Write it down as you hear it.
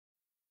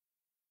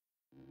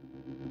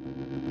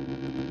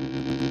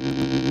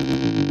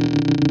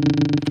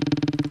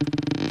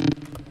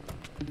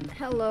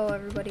Hello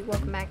everybody,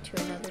 welcome back to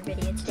another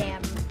video. Today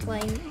I'm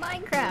playing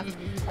Minecraft.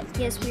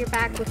 Yes, we are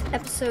back with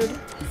episode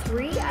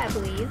 3, I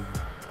believe,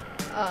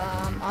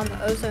 on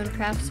the Ozone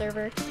Craft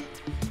server.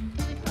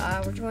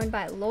 We're joined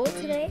by Lowell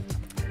today,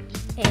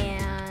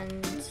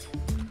 and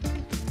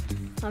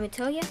let me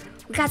tell you,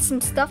 we got some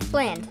stuff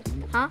planned,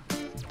 huh?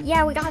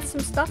 Yeah, we got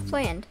some stuff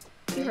planned.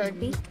 You heard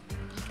me.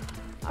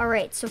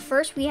 Alright, so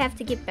first we have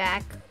to get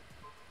back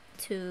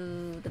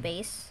to the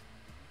base.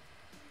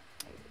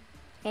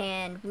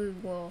 And we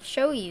will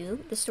show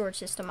you the storage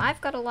system.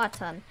 I've got a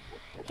ton.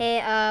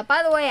 Hey,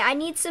 by the way, I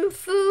need some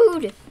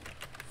food.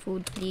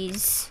 Food,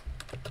 please.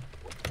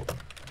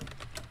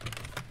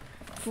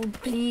 Food,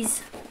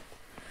 please.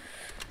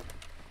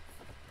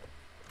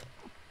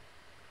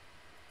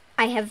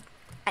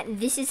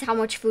 This is how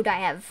much food I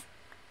have.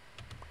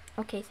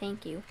 Okay,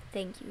 thank you.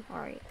 Thank you.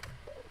 Alright.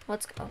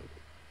 Let's go.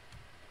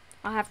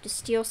 I'll have to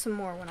steal some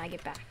more when I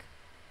get back.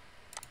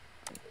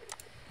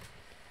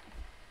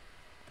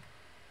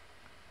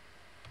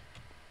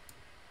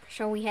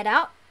 Shall we head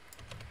out?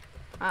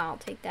 I'll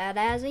take that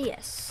as a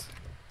yes.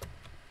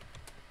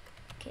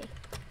 Okay.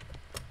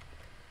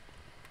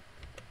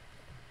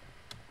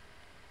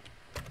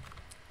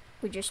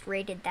 We just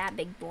raided that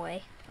big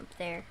boy up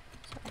there.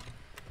 So.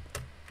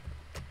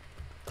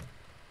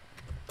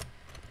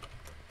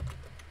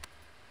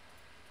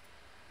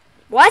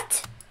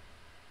 What?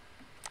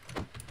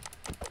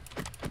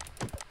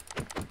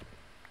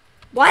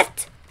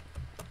 What?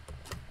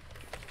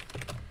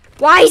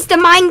 Why is the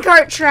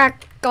minecart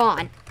track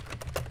gone?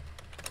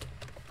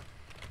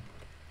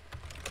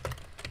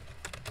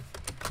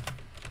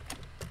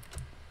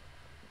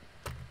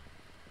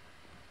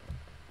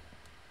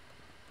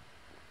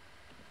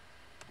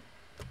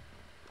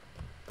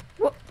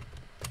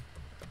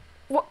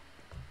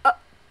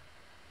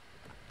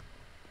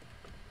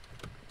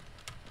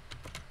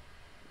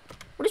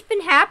 What has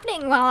been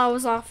happening while I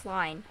was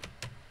offline?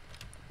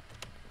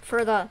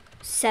 For the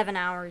 7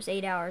 hours,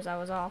 8 hours I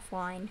was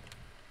offline.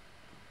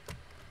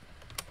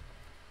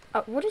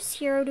 What is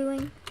Hero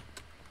doing?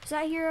 Is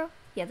that Hero?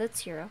 Yeah,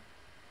 that's Hero.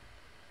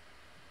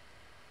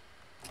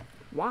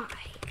 Why?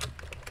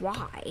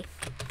 Why?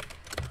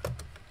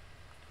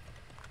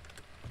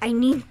 I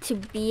need to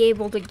be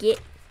able to get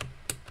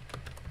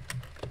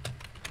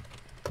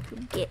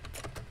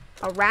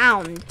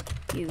around,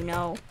 you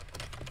know.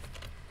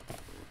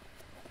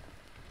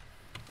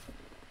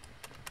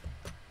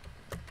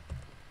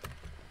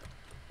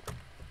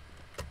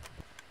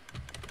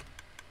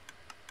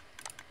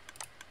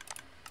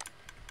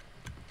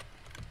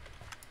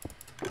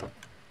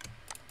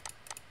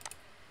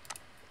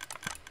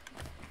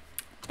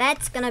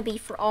 That's gonna be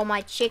for all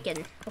my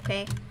chicken,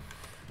 okay?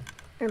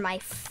 Or my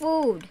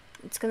food.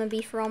 It's gonna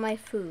be for all my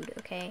food,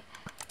 okay?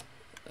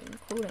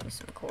 Including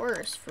some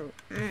chorus fruit.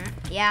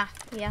 Yeah.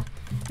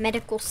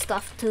 Medical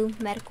stuff too,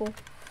 medical.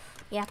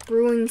 Yeah,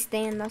 brewing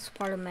stand, that's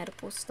part of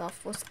medical stuff.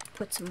 We'll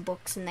put some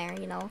books in there,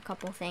 you know, a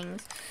couple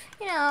things.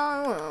 You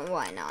know,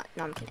 why not?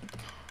 No, I'm kidding.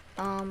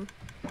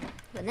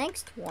 The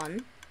next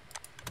one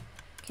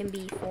can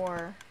be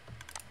for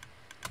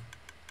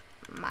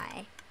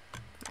my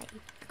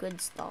good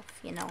stuff,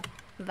 you know,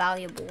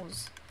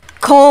 valuables.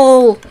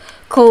 Coal!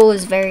 Coal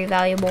is very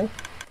valuable.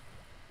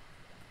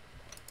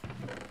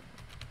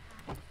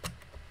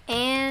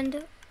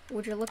 And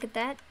would you look at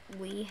that?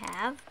 We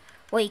have,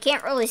 well, you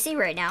can't really see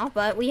right now,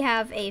 but we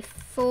have a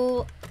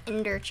full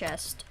ender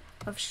chest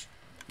of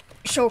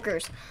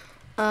shulkers.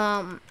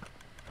 And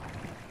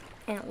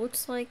it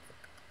looks like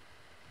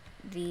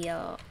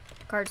the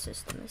card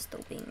system is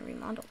still being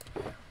remodeled.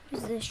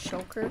 What is this?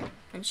 Shulker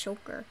and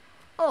shulker.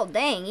 Oh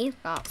dang, he's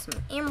got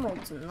some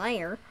emeralds in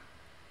there.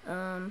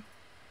 Okay,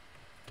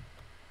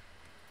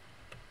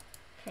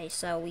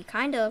 so we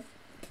kind of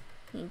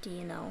need to,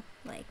 you know,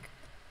 like,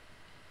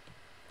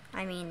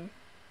 I mean,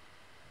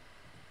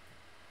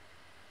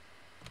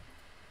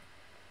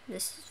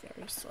 this is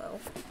very slow.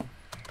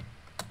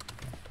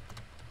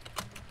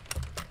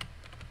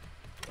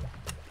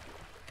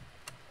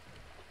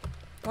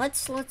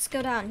 Let's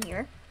go down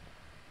here.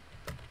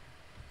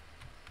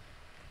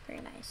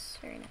 Very nice,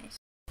 very nice.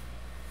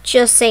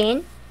 Just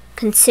saying,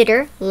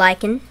 consider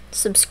liking,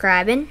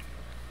 subscribing.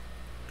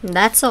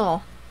 That's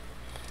all.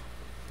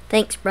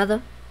 Thanks,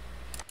 brother.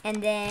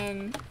 And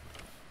then,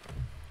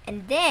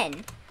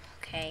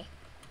 okay,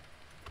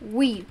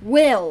 we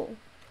will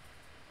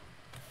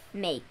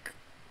make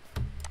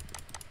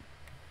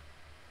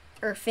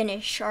or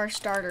finish our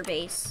starter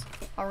base.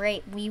 All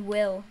right, we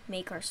will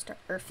make our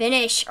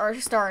finish our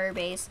starter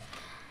base.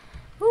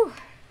 Whew.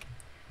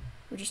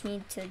 We just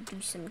need to do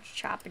some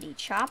choppity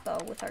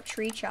choppa with our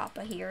tree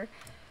choppa here.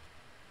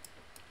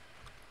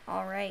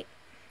 All right.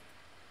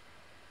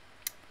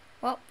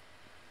 Well,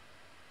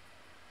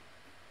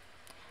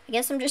 I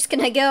guess I'm just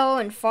gonna go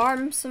and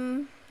farm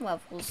some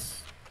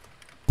levels.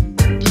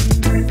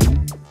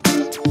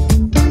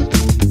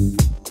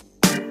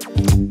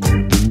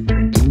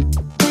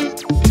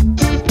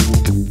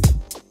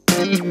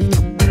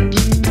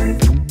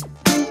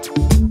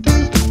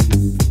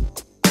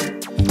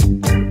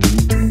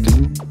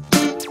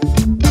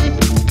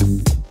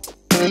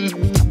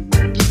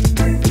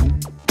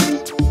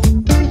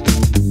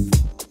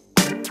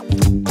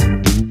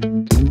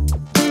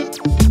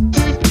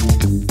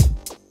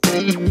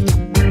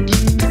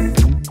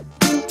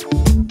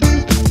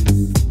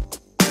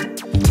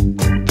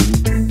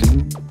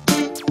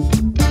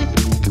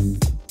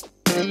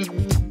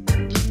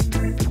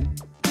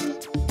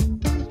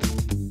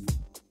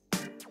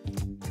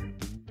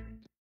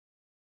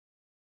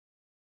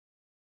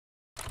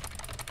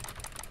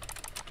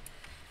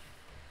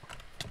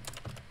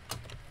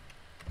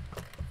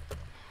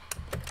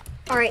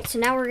 Alright, so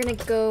now we're gonna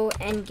go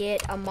and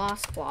get a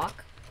moss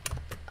block.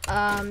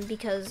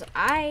 Because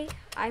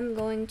I'm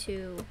going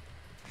to,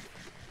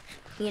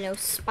 you know,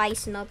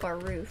 spicing up our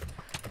roof.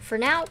 For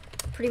now,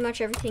 pretty much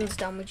everything's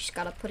done. We just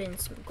gotta put in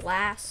some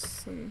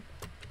glass and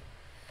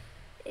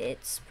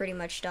it's pretty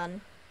much done.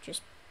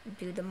 Just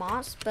do the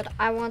moss, but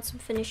I want some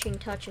finishing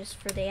touches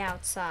for the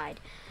outside.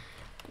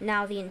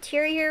 Now the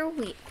interior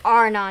we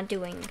are not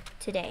doing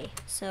today,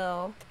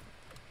 so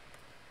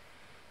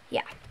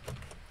yeah.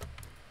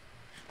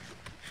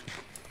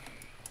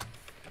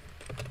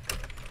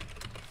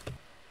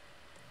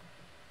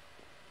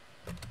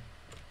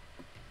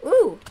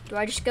 Ooh, do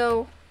I just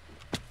go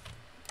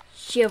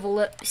shovel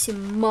up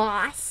some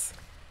moss?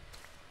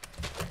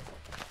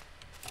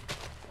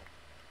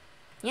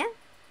 Yeah?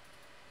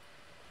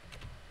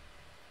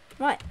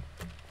 What?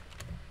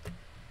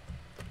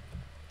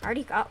 I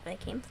already got what I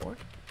came for.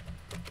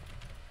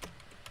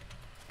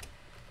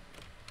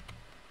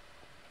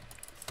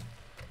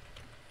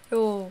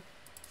 Oh.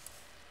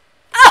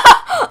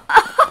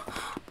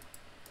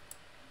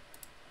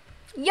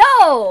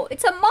 Yo,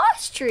 it's a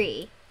moss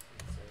tree.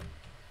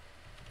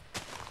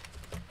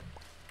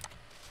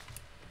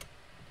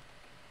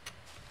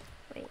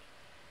 Wait.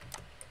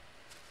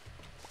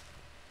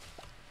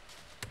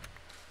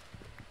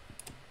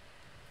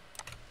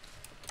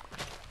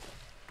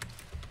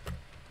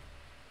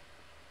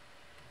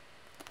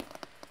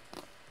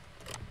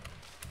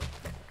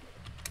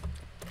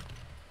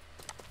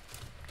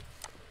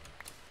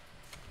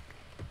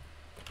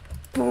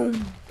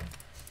 Boom.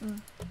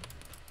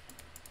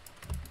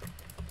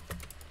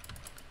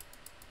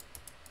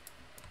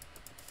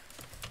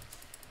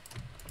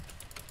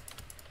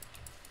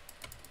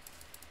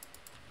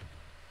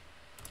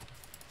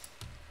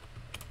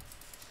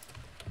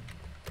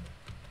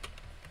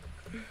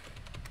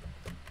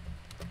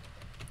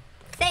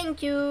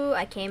 Thank you.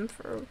 I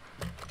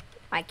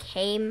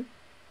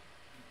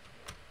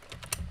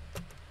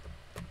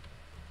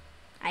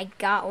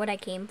got what I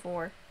came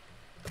for.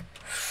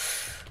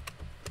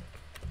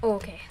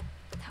 Okay.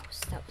 That was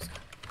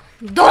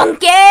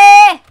donkey!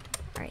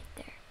 Right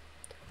there.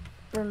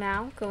 We're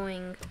now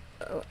going,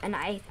 and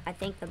I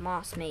think the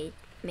moss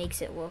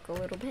makes it look a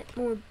little bit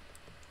more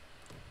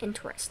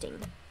interesting.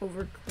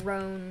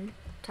 Overgrown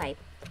type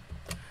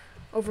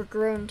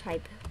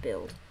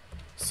build.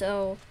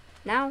 So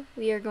now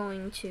we are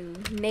going to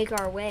make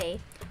our way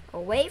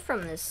away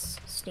from this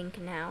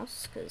stinking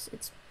house, because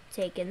it's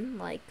taken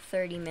like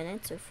 30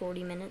 minutes or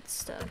 40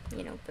 minutes to,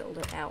 you know, build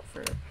it out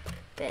for a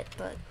bit.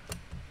 But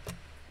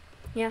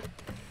yeah,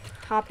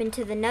 hop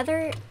into the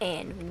nether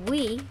and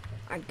we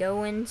are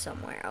going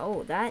somewhere.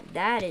 Oh,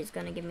 that is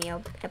gonna give me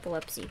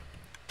epilepsy.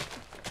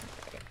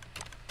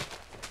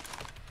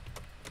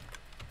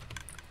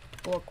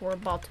 Look, we're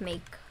about to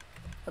make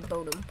a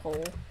totem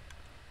pole.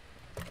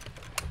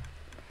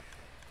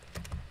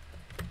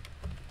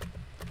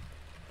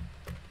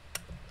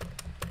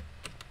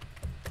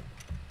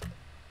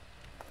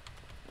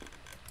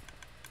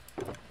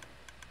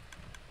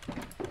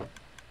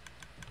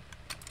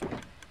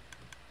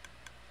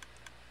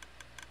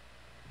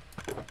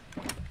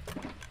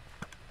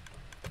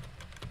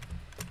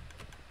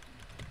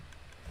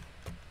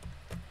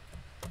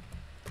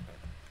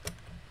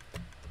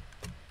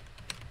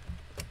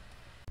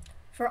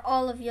 For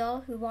all of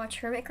y'all who watch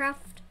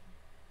Hermitcraft,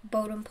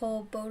 Bodum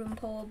pole, Bodum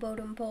pole,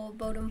 Bodum pole,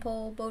 Bodum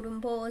pole, Bodum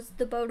pole, it's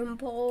the Bodum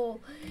pole.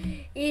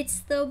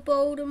 It's the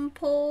Bodum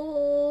pole.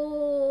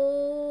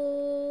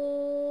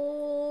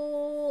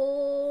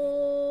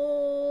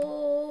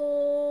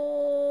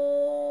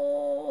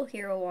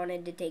 Hero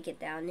wanted to take it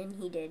down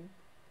and he did.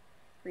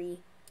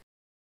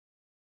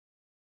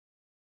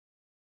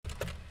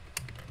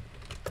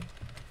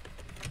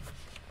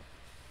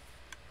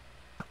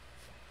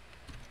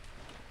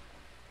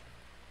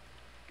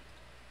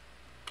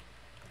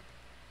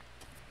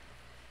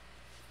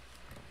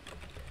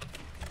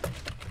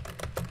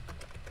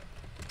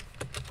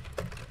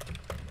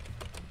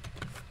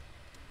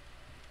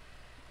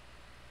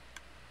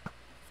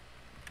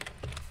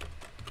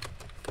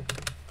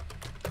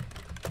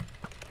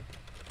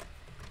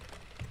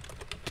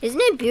 Isn't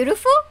it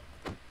beautiful?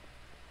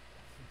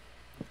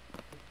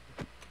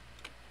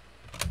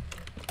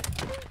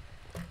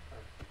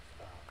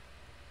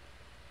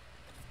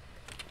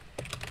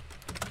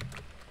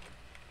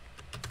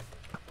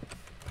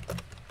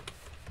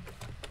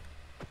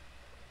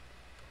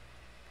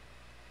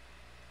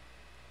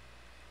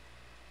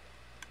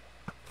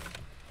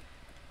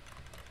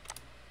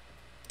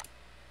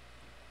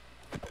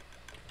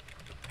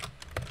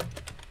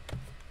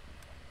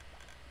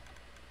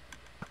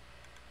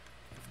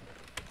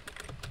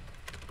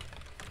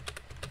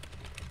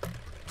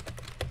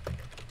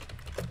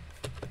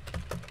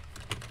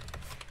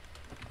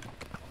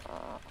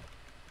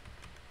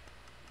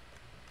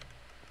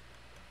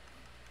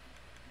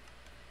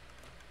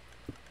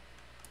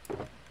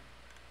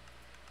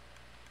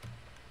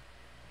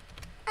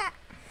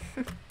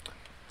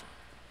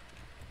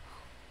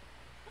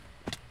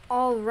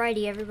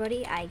 Alrighty,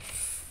 everybody. I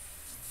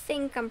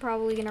think I'm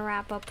probably gonna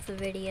wrap up the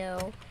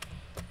video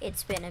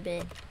It's been a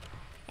bit.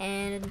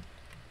 And,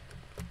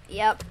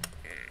 yep.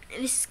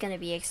 This is gonna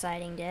be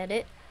exciting to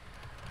edit.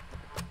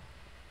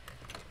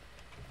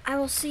 I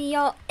will see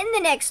y'all in the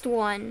next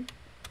one.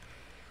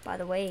 By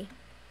the way,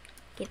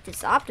 get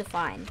this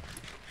Optifine.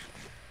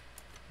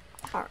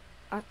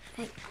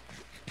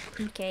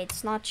 Okay,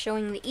 it's not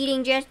showing the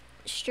eating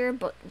gesture,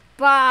 but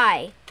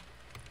bye.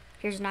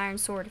 Here's an iron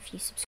sword if you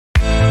subscribe.